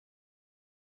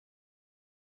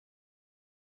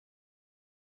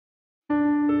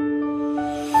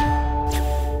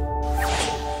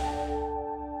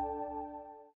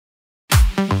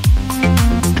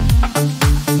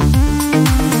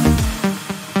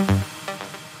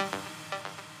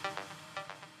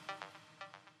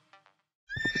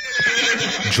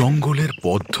জঙ্গলের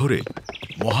পথ ধরে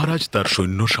মহারাজ তার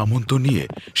সৈন্য সামন্ত নিয়ে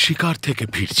শিকার থেকে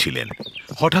ফিরছিলেন।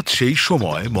 হঠাৎ সেই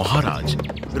সময় মহারাজ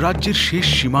রাজ্যের শেষ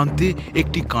সীমান্তে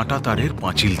একটি কাঁটা তারের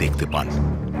পাঁচিল দেখতে পান।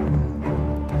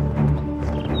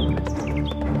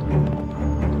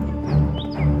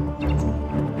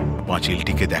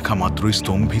 পাঁচিলটিকে দেখা মাত্রই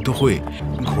স্তম্ভিত হয়ে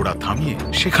ঘোড়া থামিয়ে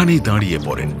সেখানেই দাঁড়িয়ে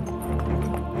পড়েন।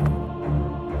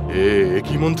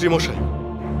 কি মন্ত্রী মশাই,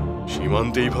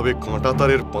 সীমান্তে এইভাবে কাঁটা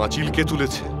তারের পাঁচিল কে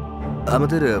তুলেছে?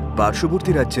 আমাদের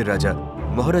পার্শ্ববর্তী রাজ্যের রাজা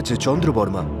মহারাজ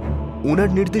চন্দ্রবর্মা, ওনার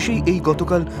নির্দেশেই এই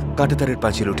গতকাল কাঁটাতারের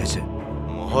পাঁচিল উঠেছে।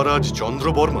 মহারাজ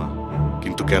চন্দ্রবর্মা?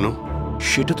 কিন্তু কেন?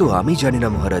 সেটা তো আমি জানি না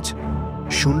মহারাজ।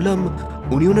 শুনলাম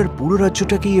উনি ওনার পুরো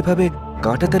রাজ্যটাকেই এভাবে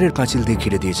কাঁটাতারের পাঁচিল দিয়ে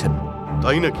ঘিরে দিয়েছেন।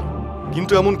 তাই নাকি?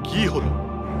 কিন্তু এমন কি হলো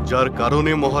যার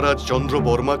কারণে মহারাজ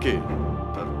চন্দ্রবর্মাকে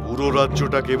তার পুরো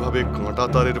রাজ্যটাকে এভাবে কাঁটা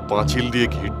তারের পাঁচিল দিয়ে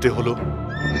ঘিরতে হলো?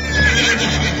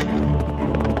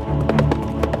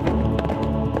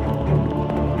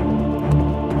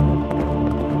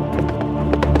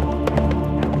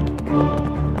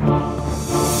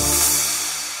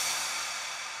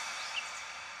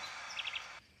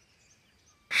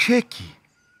 সে কি,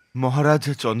 মহারাজ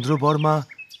চন্দ্রবর্মা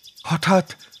হঠাৎ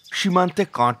সীমান্তে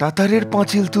কাঁটাতারের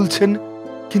পাঁচিল তুলছেন?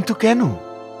 কিন্তু কেন?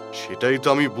 সেটাই তো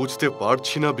আমি বুঝতে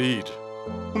পারছি না বীর।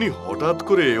 উনি হঠাৎ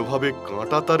করে ওভাবে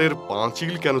কাঁটা তারের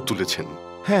পাঁচিল কেন তুলেছেন?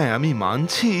 হ্যাঁ, আমি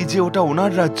মানছি যে ওটা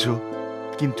ওনার রাজ্য,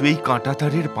 কিন্তু এই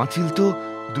কাঁটাতারের পাঁচিল তো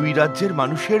দুই রাজ্যের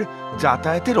মানুষের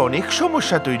যাতায়াতের অনেক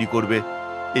সমস্যা তৈরি করবে।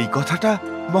 এই কথাটা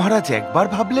মহারাজ একবার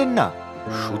ভাবলেন না?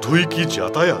 শুধুই কি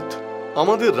যাতায়াত,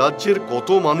 আমাদের রাজ্যের কত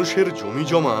মানুষের জমি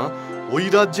জমা ওই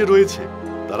রাজ্যে রয়েছে।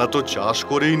 তারা তো চাষ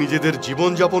করেই নিজেদের জীবন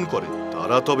যাপন করে।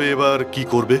 তারা তবে এবার কি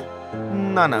করবে?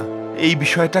 না না, এই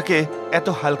বিষয়টাকে এত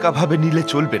হালকাভাবে নিলে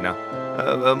চলবে না।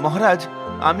 মহারাজ,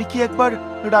 আমি কি একবার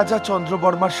রাজা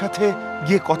চন্দ্রবর্মার সাথে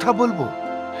গিয়ে কথা বলবো?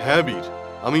 হ্যাঁ বীর,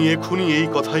 আমি এখনই এই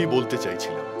কথাই বলতে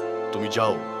চাইছিলাম। তুমি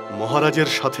যাও, মহারাজের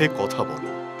সাথে কথা বলো।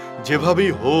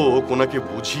 যেভাবেই হোক ওনাকে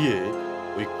বুঝিয়ে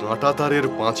ওই কাঁটা তারের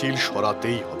পাঁচিল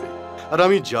সরাতেই হবে। আর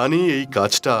আমি জানি এই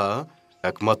কাজটা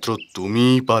একমাত্র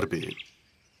তুমিই পারবে।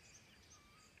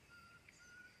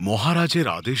 মহারাজের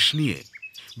আদেশ নিয়ে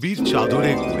বীর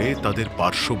চাদরে ঘুরে তাদের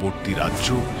পার্শ্ববর্তী রাজ্য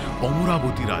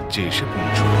অমরাবতী রাজ্যে এসে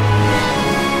পৌঁছল।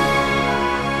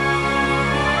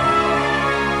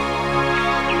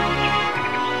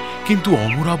 কিন্তু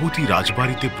অমরাবতী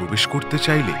রাজবাড়িতে প্রবেশ করতে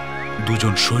চাইলে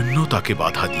দুজন সৈন্য তাকে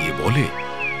বাধা দিয়ে বলে,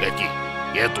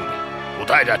 তুমি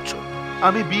কোথায় যাচ্ছ?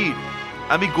 আমি বীর,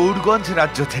 আমি গৌড়গঞ্জ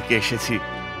রাজ্য থেকে এসেছি।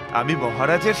 আমি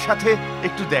মহারাজের সাথে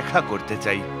একটু দেখা করতে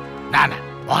চাই। না না,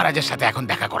 মহারাজের সাথে এখন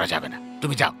দেখা করা যাবে না।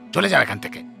 তুমি যাও, চলে যাও এখান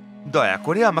থেকে। দয়া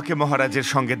করে আমাকে মহারাজের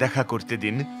সঙ্গে দেখা করতে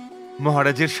দিন।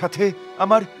 মহারাজের সাথে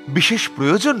আমার বিশেষ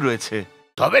প্রয়োজন রয়েছে।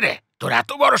 তবে রে, তোর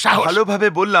এত বড় সাহস! ভালোভাবে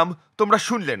বললাম, তোমরা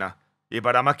শুনলে না।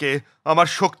 এবার আমাকে আমার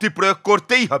শক্তি প্রয়োগ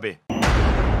করতেই হবে।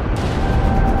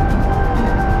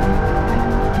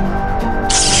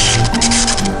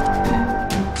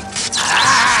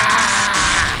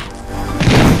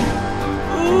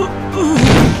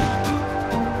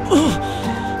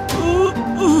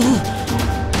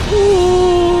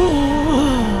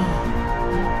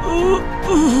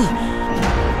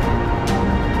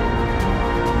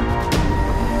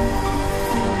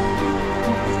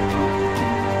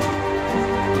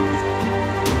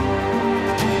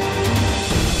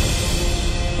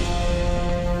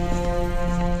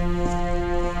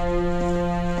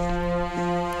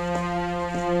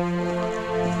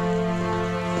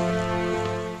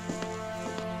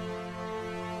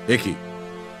 দেখি,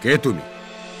 কে তুমি?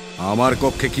 আমার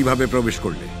কক্ষে কিভাবে প্রবেশ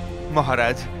করলে?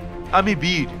 মহারাজ, আমি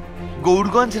বীর,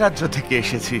 গৌড়গঞ্জ রাজ্য থেকে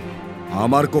এসেছি।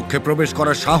 আমার কক্ষে প্রবেশ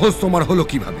করার সাহস তোমার হলো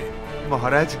কিভাবে?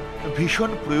 মহারাজ,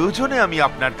 ভীষণ প্রয়োজনে আমি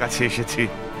আপনার কাছে এসেছি।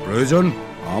 প্রয়োজন?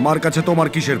 আমার কাছে তোমার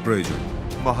কিসের প্রয়োজন?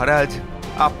 মহারাজ,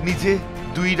 আপনি যে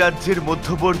দুই রাজ্যের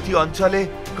মধ্যবর্তী অঞ্চলে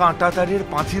কাঁটাতারের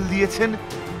পাঁচিল দিয়েছেন,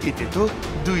 এতে তো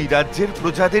দুই রাজ্যের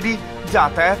প্রজাদেরই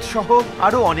যাতায়াত সহ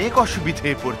আরো অনেক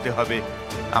অসুবিধায় পড়তে হবে।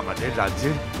 আমাদের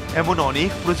রাজ্যের এমন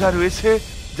অনেক প্রজা রয়েছে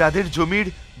যাদের জমির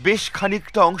বেশ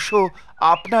খানিকটা অংশ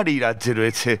আপনার এই রাজ্যে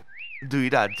রয়েছে। দুই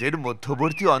রাজ্যের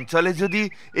মধ্যবর্তী অঞ্চলে যদি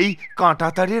এই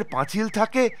কাঁটাতারের পাঁচিল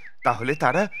থাকে, তাহলে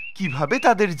তারা কিভাবে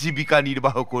তাদের জীবিকা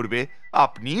নির্বাহ করবে?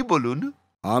 আপনিই বলুন।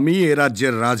 আমি এ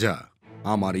রাজ্যের রাজা,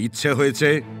 আমার ইচ্ছে হয়েছে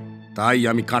তাই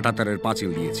আমি কাঁটাতারের পাঁচিল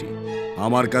দিয়েছি।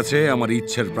 আমার কাছে আমার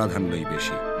ইচ্ছের প্রাধান্যই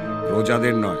বেশি,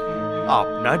 প্রজাদের নয়।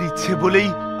 আপনার ইচ্ছে বলেই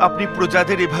আপনি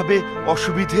প্রজাদের এভাবে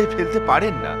অসুবিধায় ফেলতে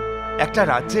পারেন না। একটা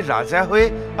রাজ্যের রাজা হয়ে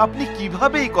আপনি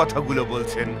কিভাবে এই কথাগুলো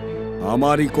বলছেন?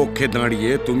 আমারই কক্ষে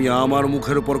দাঁড়িয়ে তুমি আমার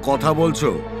মুখের উপর কথা বলছো?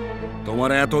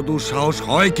 তোমার এত দুঃসাহস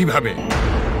হয় কিভাবে?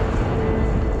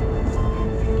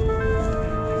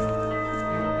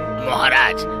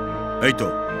 এই তো,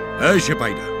 এই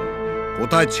সেপাইরা,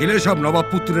 কোথায় ছিলে সব নবাব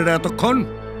পুত্রেরা এতক্ষণ?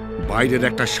 বাইরের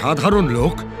একটা সাধারণ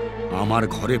লোক আমার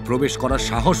ঘরে প্রবেশ করার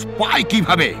সাহস পায়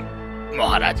কিভাবে?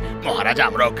 মহারাজ, মহারাজ,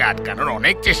 আমরা ওকে আটকানোর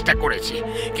অনেক চেষ্টা করেছি,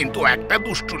 কিন্তু একটা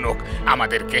দুষ্টু লোক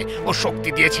আমাদেরকে ও শক্তি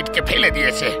দিয়ে ছিটকে ফেলে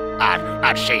দিয়েছে, আর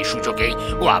আর সেই সুযোগেই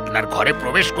ও আপনার ঘরে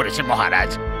প্রবেশ করেছে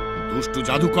মহারাজ। দুষ্টু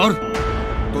জাদুকর,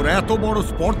 তোর এত বড়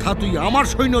স্পর্ধা, তুই আমার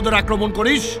সৈন্যদের আক্রমণ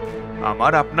করিস?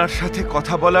 আমার আপনার সাথে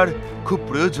কথা বলার খুব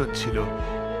প্রয়োজন ছিল,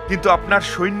 কিন্তু আপনার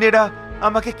সৈন্যেরা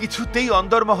আমাকে কিছুতেই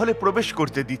অন্দরমহলে প্রবেশ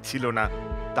করতে দিচ্ছিল না,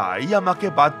 তাই আমাকে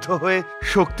বাধ্য হয়ে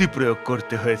শক্তি প্রয়োগ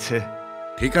করতে হয়েছে।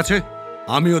 ঠিক আছে,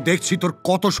 আমিও দেখছি তোর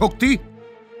কত শক্তি।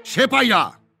 সেপাইরা,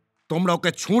 তোমরা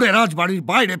ওকে ছুঁড়ে রাজবাড়ির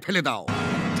বাইরে ফেলে দাও।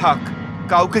 থাক,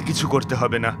 কাউকে কিছু করতে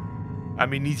হবে না,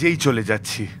 আমি নিজেই চলে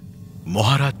যাচ্ছি।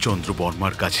 মহারাজ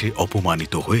চন্দ্রবর্মার কাছে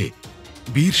অপমানিত হয়ে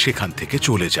বীর সেখান থেকে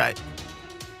চলে যায়।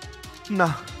 না,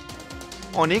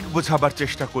 অনেক বোঝাবার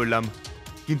চেষ্টা করলাম,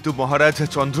 কিন্তু মহারাজা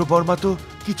চন্দ্রবর্মা তো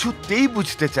কিছুতেই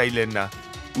বুঝতে চাইলেন না,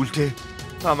 উল্টে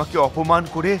আমাকে অপমান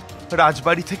করে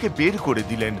রাজবাড়ি থেকে বের করে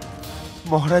দিলেন।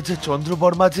 মহারাজা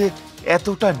চন্দ্রবর্মা যে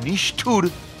এতটা নিষ্ঠুর,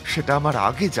 সেটা আমার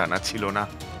আগে জানা ছিল না।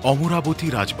 অমরাবতী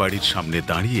রাজবাড়ির সামনে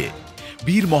দাঁড়িয়ে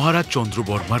বীর মহারাজ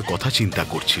চন্দ্রবর্মার কথা চিন্তা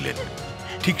করছিলেন।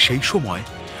 ঠিক সেই সময়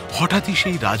হঠাৎই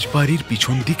সেই রাজবাড়ির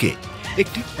পিছন দিকে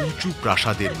একটি উঁচু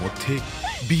প্রাসাদের মধ্যে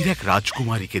বীর এক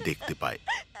রাজকুমারীকে দেখতে পায়।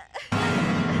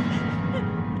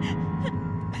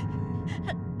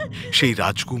 সেই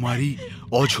রাজকুমারী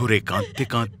অঝরে কাঁদতে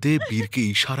কাঁদতে বীরকে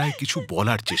ইশারায় কিছু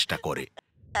বলার চেষ্টা করে।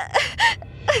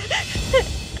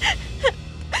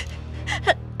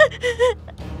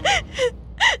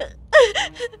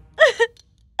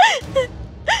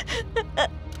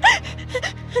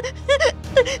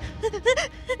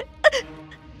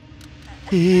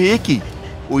 এ কি,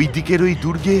 ওই দিকের ওই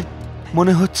দুর্গে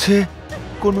মনে হচ্ছে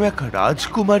কোনো এক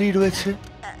রাজকুমারী রয়েছে।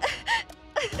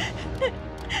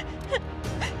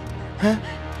 হ্যাঁ,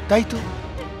 তাই তো,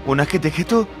 ওনাকে দেখে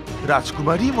তো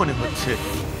রাজকুমারী মনে হচ্ছে,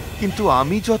 কিন্তু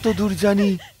আমি যত দূর জানি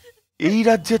এই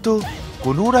রাজ্যে তো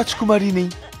কোনো রাজকুমারী নেই।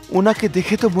 ওনাকে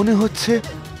দেখে তো মনে হচ্ছে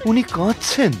উনি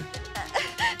কাঁদছেন।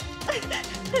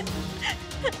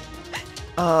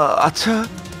 আচ্ছা,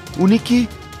 উনি কি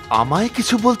আমায়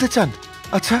কিছু বলতে চান?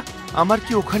 আচ্ছা, আমার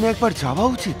কি ওখানে একবার যাওয়া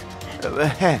উচিত?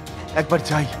 হ্যাঁ, একবার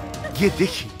যাই, গিয়ে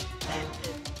দেখি।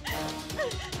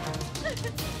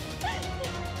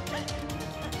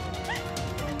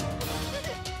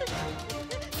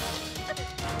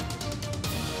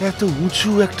 এত উঁচু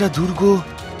একটা দুর্গ,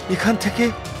 এখান থেকে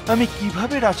আমি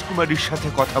কিভাবে রাজকুমারীর সাথে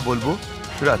কথা বলবো?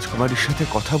 রাজকুমারীর সাথে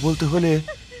কথা বলতে হলে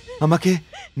আমাকে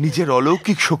নিজের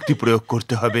অলৌকিক শক্তি প্রয়োগ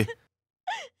করতে হবে।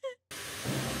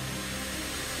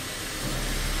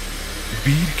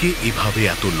 বীরকে এভাবে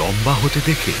এত লম্বা হতে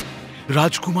দেখে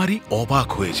রাজকুমারী অবাক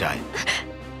হয়ে যায়।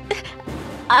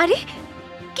 আরে,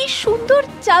 কি সুন্দর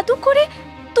জাদু করে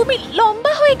তুমি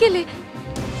লম্বা হয়ে গেলে!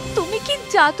 তুমি কি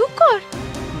জাদুকর?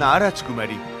 না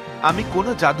রাজকুমারী, আমি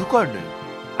কোনো জাদুকর নই,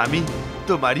 আমি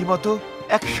তোমারই মতো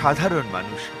এক সাধারণ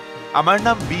মানুষ। আমার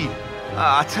নাম বীর।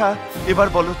 আচ্ছা, এবার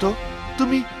বলো তো,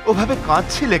 তুমি ওভাবে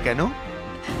কাঁদছিলে কেন?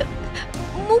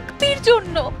 মুক্তির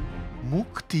জন্য।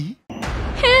 মুক্তি?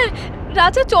 হ্যাঁ,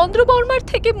 রাজা চন্দ্রবর্মার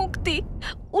থেকে মুক্তি।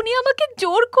 উনি আমাকে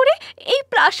জোর করে এই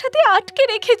প্রাসাদে আটকে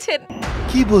রেখেছেন।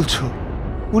 কি বলছো?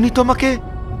 উনি তোমাকে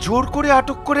জোর করে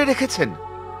আটক করে রেখেছেন?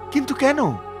 কিন্তু কেন?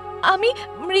 আমি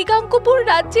মৃগাঙ্কপুর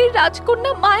রাজ্যের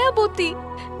রাজকন্যা মায়াবতী।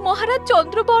 মহারাজ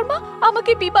চন্দ্রবর্মা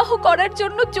আমাকে বিবাহ করার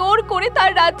জন্য জোর করে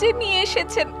তার রাজ্যে নিয়ে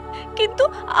এসেছেন, কিন্তু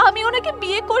আমি ওনাকে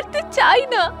বিয়ে করতে চাই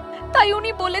না। তাই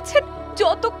উনি বলেছেন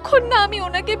যতক্ষণ না আমি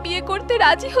ওনাকে বিয়ে করতে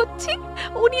রাজি হচ্ছি,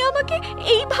 উনি আমাকে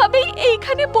এইভাবেই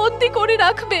এইখানে বন্দি করে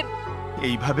রাখবেন।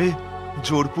 এইভাবে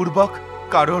জোরপূর্বক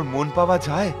কারোর মন পাওয়া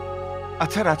যায়?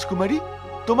 আচ্ছা রাজকুমারী,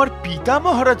 তোমার পিতা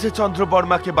মহারাজা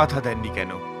চন্দ্রবর্মাকে বাধা দেননি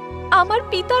কেন? আমার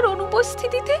পিতার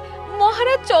অনুপস্থিতিতে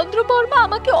মহারাজ চন্দ্রবর্মা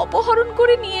আমাকে অপহরণ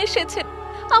করে নিয়ে এসেছেন।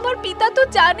 আমার পিতা তো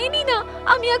জানেনই না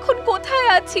আমি এখন কোথায়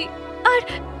আছি, আর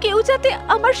কেউ যাতে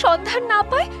আমার সন্ধান না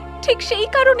পায়, ঠিক সেই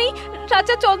কারণেই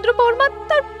রাজা চন্দ্রবর্মা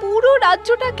তার পুরো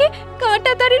রাজ্যটাকে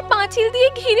কাঁটাতারের পাঁচিল দিয়ে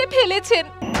ঘিরে ফেলেছেন।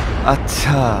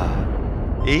 আচ্ছা,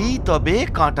 এই তবে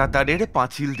কাঁটাতারের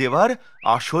পাঁচিল দেওয়ার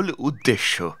আসল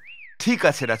উদ্দেশ্য। ঠিক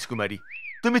আছে রাজকুমারী,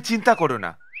 তুমি চিন্তা করো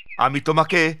না, আমি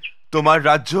তোমাকে তোমার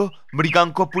রাজ্য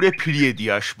মৃগাঙ্কপুরে ফিরিয়ে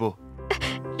দিয়ে আসবো।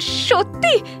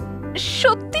 সত্যি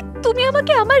সত্যি তুমি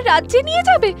আমাকে আমার রাজ্যে নিয়ে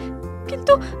যাবে?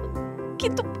 কিন্তু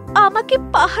কিন্তু আমাকে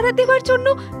পাহারা দেওয়ার জন্য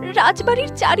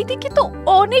রাজবাড়ির চারিদিকে তো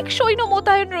অনেক সৈন্য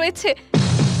মোতায়েন রয়েছে।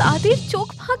 তাদের চোখ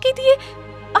ফাঁকি দিয়ে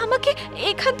আমাকে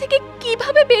এখান থেকে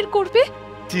কিভাবে বের করবে?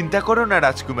 চিন্তা করো না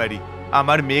রাজকুমারী,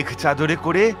 আমার মেঘ চাদরে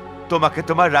করে তোমাকে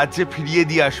তোমার রাজ্যে ফিরিয়ে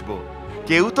দিয়ে আসবো।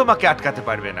 কেউ তোমাকে আটকাতে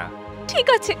পারবে না। ঠিক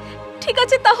আছে, ঠিক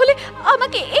আছে, তাহলে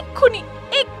আমাকে এক্ষুনি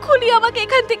আমাকে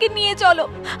এখান থেকে নিয়ে চলো।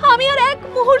 আমি আর এক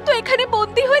মুহূর্ত এখানে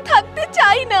বন্দী হয়ে থাকতে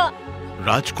চাই না।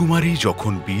 রাজকুমারী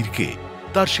যখন বীরকে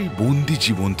তার সেই বন্দি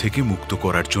জীবন থেকে মুক্ত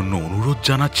করার জন্য অনুরোধ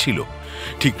জানাচ্ছিল,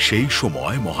 ঠিক সেই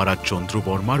সময় মহারাজ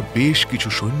চন্দ্রবর্মার বেশ কিছু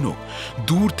সৈন্য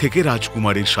দূর থেকে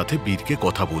রাজকুমারীর সাথে বীরকে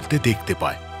কথা বলতে দেখতে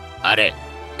পায়। আরে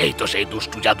এই তো সেই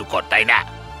দুষ্টু জাদুকর, তাই না?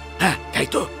 হ্যাঁ, তাই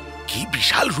তো। কি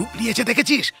বিশাল রূপ নিয়েছে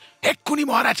দেখেছিস? এক্ষুনি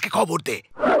মহারাজকে খবর দে।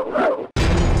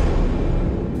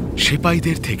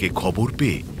 সিপাহীদের থেকে খবর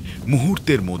পেয়ে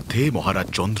মুহূর্তের মধ্যে মহারাজ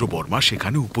চন্দ্রবর্মা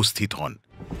সেখানে উপস্থিত হন।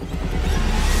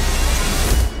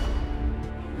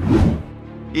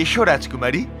 এসো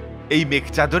রাজকুমারী, এই মেঘ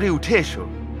চাদরে উঠে এসো।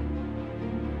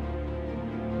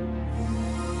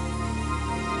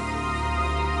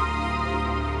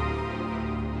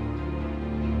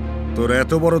 তোর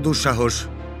এত বড় দুঃসাহস,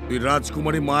 তুই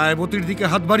রাজকুমারী মায়াবতীর দিকে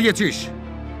হাত বাড়িয়েছিস?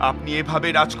 আপনি এভাবে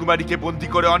রাজকুমারীকে বন্দী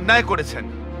করে অন্যায় করেছেন।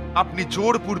 আপনি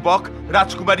জোরপূর্বক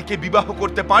রাজকুমারীকে বিবাহ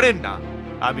করতে পারেন না।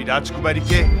 আমি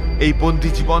রাজকুমারীকে এই বন্দী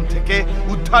জীবন থেকে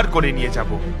উদ্ধার করে নিয়ে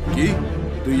যাব। কি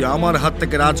তুই আমার হাত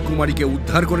থেকে রাজকুমারীকে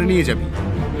উদ্ধার করে নিয়ে যাবি?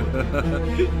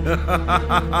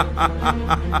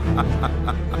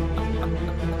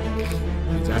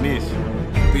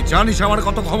 তুই জানিস আমার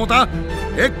কত ক্ষমতা?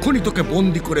 এক্ষুনি তোকে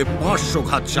বন্দি করে 500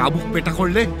 ঘাত চাবুক পেটা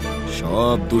করলে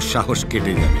সব দুঃসাহস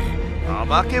কেটে যাবে।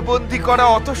 আমাকে বন্দি করা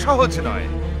অত সহজ নয়।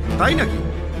 তাই নাকি?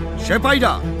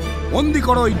 সেপাইরা, বন্দি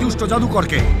করো ওই দুষ্ট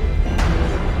জাদুকরকে।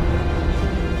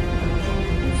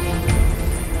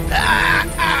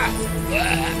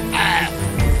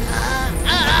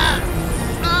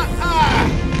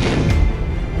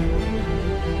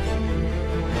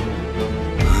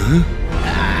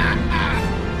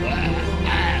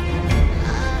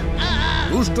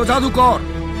 দুষ্ট জাদুকর,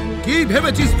 কি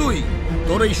ভেবেছিস তুই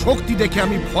তোর এই শক্তি দেখে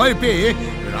আমি ভয় পেয়ে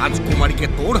রাজকুমারীকে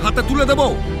তোর হাতে তুলে দেব?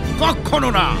 কখনো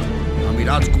না। আমি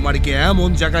রাজকুমারীকে এমন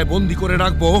জায়গায় বন্দি করে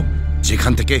রাখবো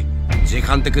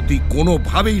যেখান থেকে তুই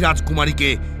কোনোভাবেই রাজকুমারীকে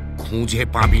খুঁজে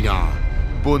পাবি না।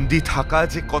 বন্দি থাকা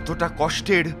যে কতটা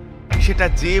কষ্টের সেটা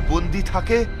যে বন্দি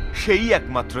থাকে সেই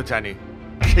একমাত্র জানে।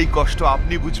 সেই কষ্ট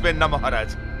আপনি বুঝবেন না মহারাজ,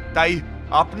 তাই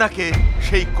আপনাকে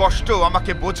সেই কষ্ট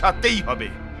আমাকে বোঝাতেই হবে।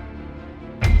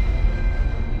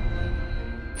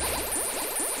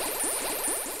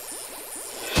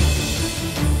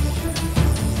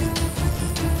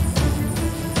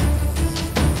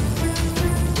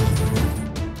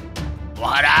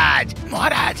 মহারাজ,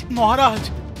 মহারাজ, মহারাজ!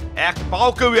 এক পাও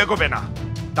কেউ এগোবে না,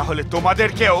 তাহলে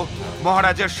তোমাদেরকেও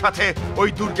মহারাজের সাথে ওই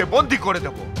দুর্গে বন্দি করে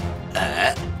দেব।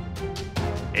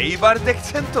 এইবার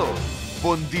দেখছেন তো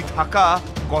বন্দি থাকা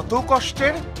কত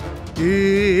কষ্টের।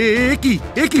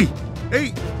 এই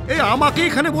আমাকে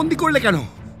এখানে বন্দি করলে কেন?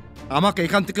 আমাকে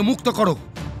এখান থেকে মুক্ত করো,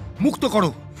 মুক্ত করো।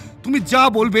 তুমি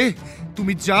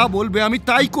যা বলবে আমি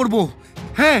তাই করব।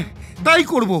 হ্যাঁ, তাই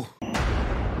করব।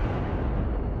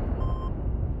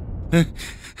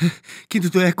 কিন্তু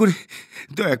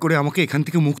দয়া করে আমাকে এখান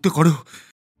থেকে মুক্ত করো।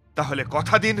 তাহলে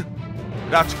কথা দিন,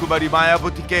 রাজকুমারী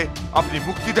মায়াবতীকে আপনি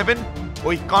মুক্তি দেবেন,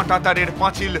 ওই কাঁটা তারের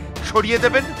পাঁচিল সরিয়ে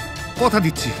দেবেন। কথা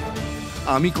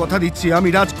দিচ্ছি, আমি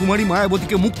রাজকুমারী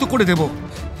মায়াবতীকে মুক্ত করে দেব।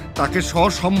 তাকে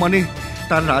সসম্মানে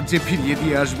তার রাজ্যে ফিরিয়ে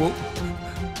দিয়ে আসবো,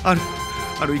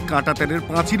 আর ওই কাঁটা তারের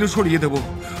পাঁচিলও সরিয়ে দেব।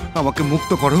 আমাকে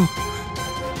মুক্ত করো।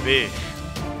 বেশ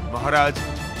মহারাজ,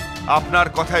 আপনার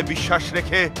কথায় বিশ্বাস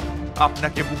রেখে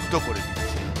আপনাকে মুক্ত করে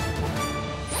দিচ্ছি।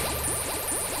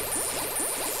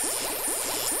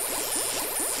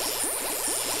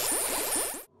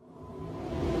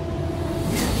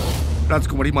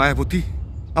 রাজকুমারী মায়াবতী,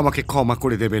 আমাকে ক্ষমা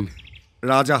করে দেবেন।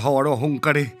 রাজা হওয়ার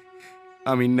অহংকারে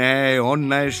আমি ন্যায়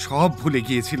অন্যায় সব ভুলে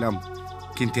গিয়েছিলাম,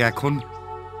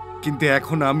 কিন্তু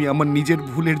এখন আমি আমার নিজের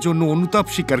ভুলের জন্য অনুতাপ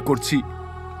স্বীকার করছি।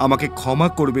 আমাকে ক্ষমা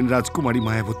করবেন রাজকুমারী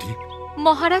মায়াবতী।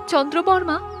 মহারাজ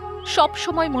চন্দ্রবর্মা, সব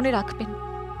সময় মনে রাখবেন,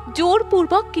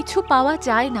 জোরপূর্বক কিছু পাওয়া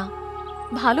যায় না।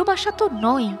 ভালোবাসা তো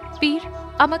নয়। বীর,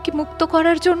 আমাকে মুক্ত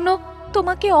করার জন্য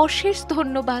তোমাকে অশেষ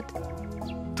ধন্যবাদ।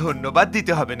 ধন্যবাদ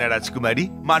দিতে হবে না রাজকুমারী,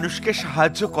 মানুষকে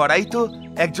সাহায্য করাই তো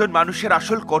একজন মানুষের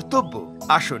আসল কর্তব্য।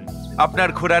 আসুন, আপনার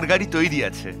ঘোড়ার গাড়ি তৈরি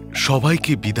আছে।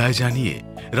 সবাইকে বিদায় জানিয়ে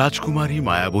রাজকুমারী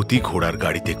মায়াবতী ঘোড়ার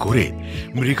গাড়িতে করে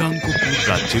মৃগাঙ্কপুর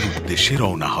রাজ্যের উদ্দেশ্যে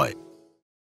রওনা হয়।